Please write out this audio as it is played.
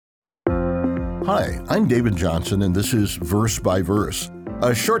Hi, I'm David Johnson, and this is Verse by Verse,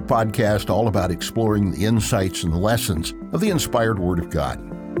 a short podcast all about exploring the insights and lessons of the inspired Word of God.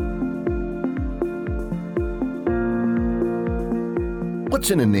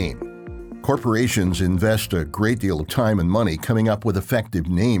 What's in a name? Corporations invest a great deal of time and money coming up with effective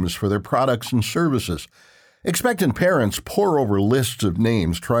names for their products and services. Expectant parents pore over lists of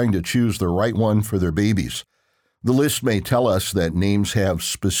names trying to choose the right one for their babies. The list may tell us that names have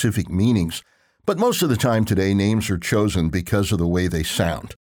specific meanings, but most of the time today, names are chosen because of the way they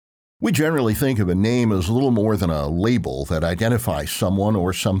sound. We generally think of a name as little more than a label that identifies someone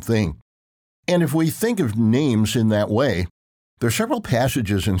or something. And if we think of names in that way, there are several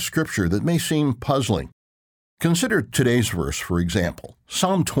passages in Scripture that may seem puzzling. Consider today's verse, for example,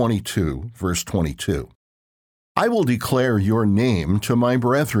 Psalm 22, verse 22. I will declare your name to my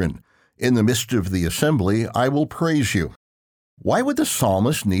brethren. In the midst of the assembly, I will praise you. Why would the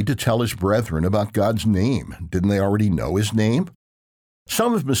psalmist need to tell his brethren about God's name? Didn't they already know his name?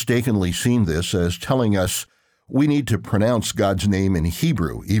 Some have mistakenly seen this as telling us we need to pronounce God's name in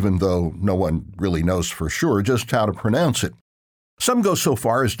Hebrew, even though no one really knows for sure just how to pronounce it. Some go so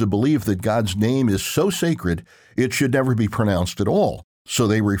far as to believe that God's name is so sacred it should never be pronounced at all, so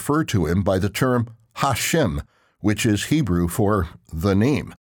they refer to him by the term Hashem, which is Hebrew for the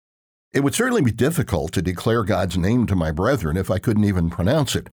name. It would certainly be difficult to declare God's name to my brethren if I couldn't even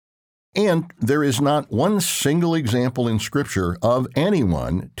pronounce it. And there is not one single example in Scripture of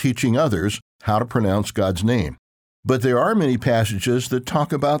anyone teaching others how to pronounce God's name. But there are many passages that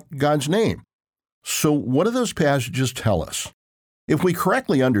talk about God's name. So what do those passages tell us? If we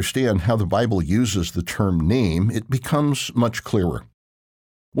correctly understand how the Bible uses the term name, it becomes much clearer.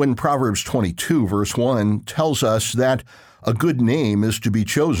 When Proverbs 22, verse 1 tells us that a good name is to be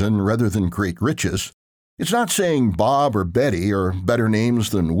chosen rather than great riches, it's not saying Bob or Betty are better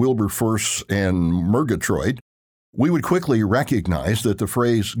names than Wilberforce and Murgatroyd. We would quickly recognize that the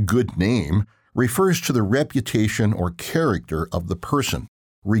phrase good name refers to the reputation or character of the person,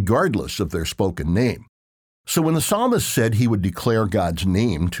 regardless of their spoken name. So when the psalmist said he would declare God's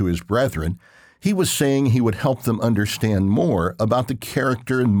name to his brethren, he was saying he would help them understand more about the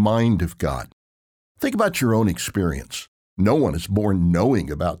character and mind of God. Think about your own experience. No one is born knowing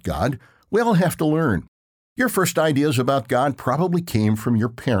about God. We all have to learn. Your first ideas about God probably came from your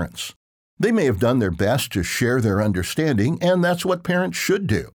parents. They may have done their best to share their understanding, and that's what parents should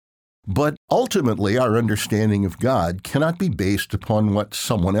do. But ultimately, our understanding of God cannot be based upon what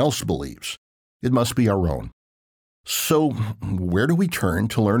someone else believes. It must be our own. So, where do we turn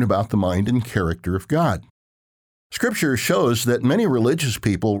to learn about the mind and character of God? Scripture shows that many religious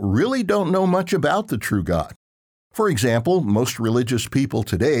people really don't know much about the true God. For example, most religious people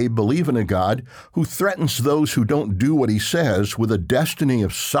today believe in a God who threatens those who don't do what he says with a destiny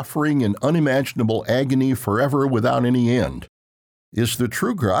of suffering and unimaginable agony forever without any end. Is the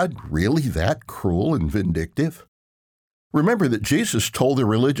true God really that cruel and vindictive? Remember that Jesus told the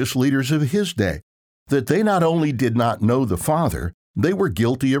religious leaders of his day that they not only did not know the Father, they were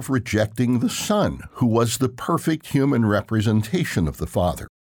guilty of rejecting the Son, who was the perfect human representation of the Father.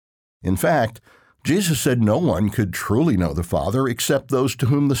 In fact, Jesus said no one could truly know the Father except those to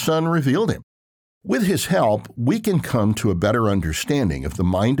whom the Son revealed him. With his help, we can come to a better understanding of the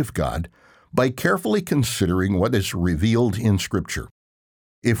mind of God by carefully considering what is revealed in Scripture.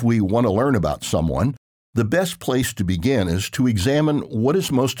 If we want to learn about someone, the best place to begin is to examine what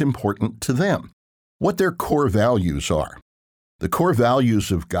is most important to them, what their core values are. The core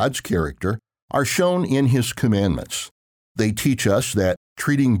values of God's character are shown in his commandments. They teach us that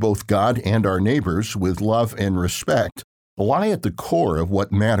treating both God and our neighbors with love and respect lie at the core of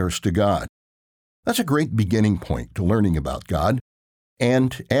what matters to God. That's a great beginning point to learning about God.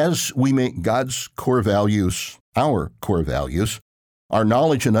 And as we make God's core values our core values, our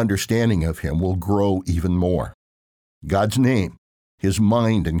knowledge and understanding of him will grow even more. God's name, his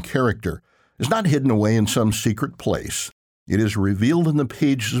mind and character, is not hidden away in some secret place. It is revealed in the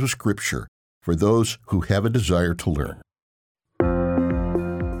pages of Scripture for those who have a desire to learn.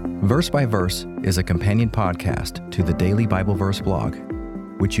 Verse by Verse is a companion podcast to the Daily Bible Verse blog,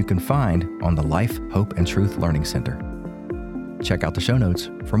 which you can find on the Life, Hope, and Truth Learning Center. Check out the show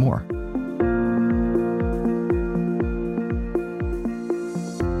notes for more.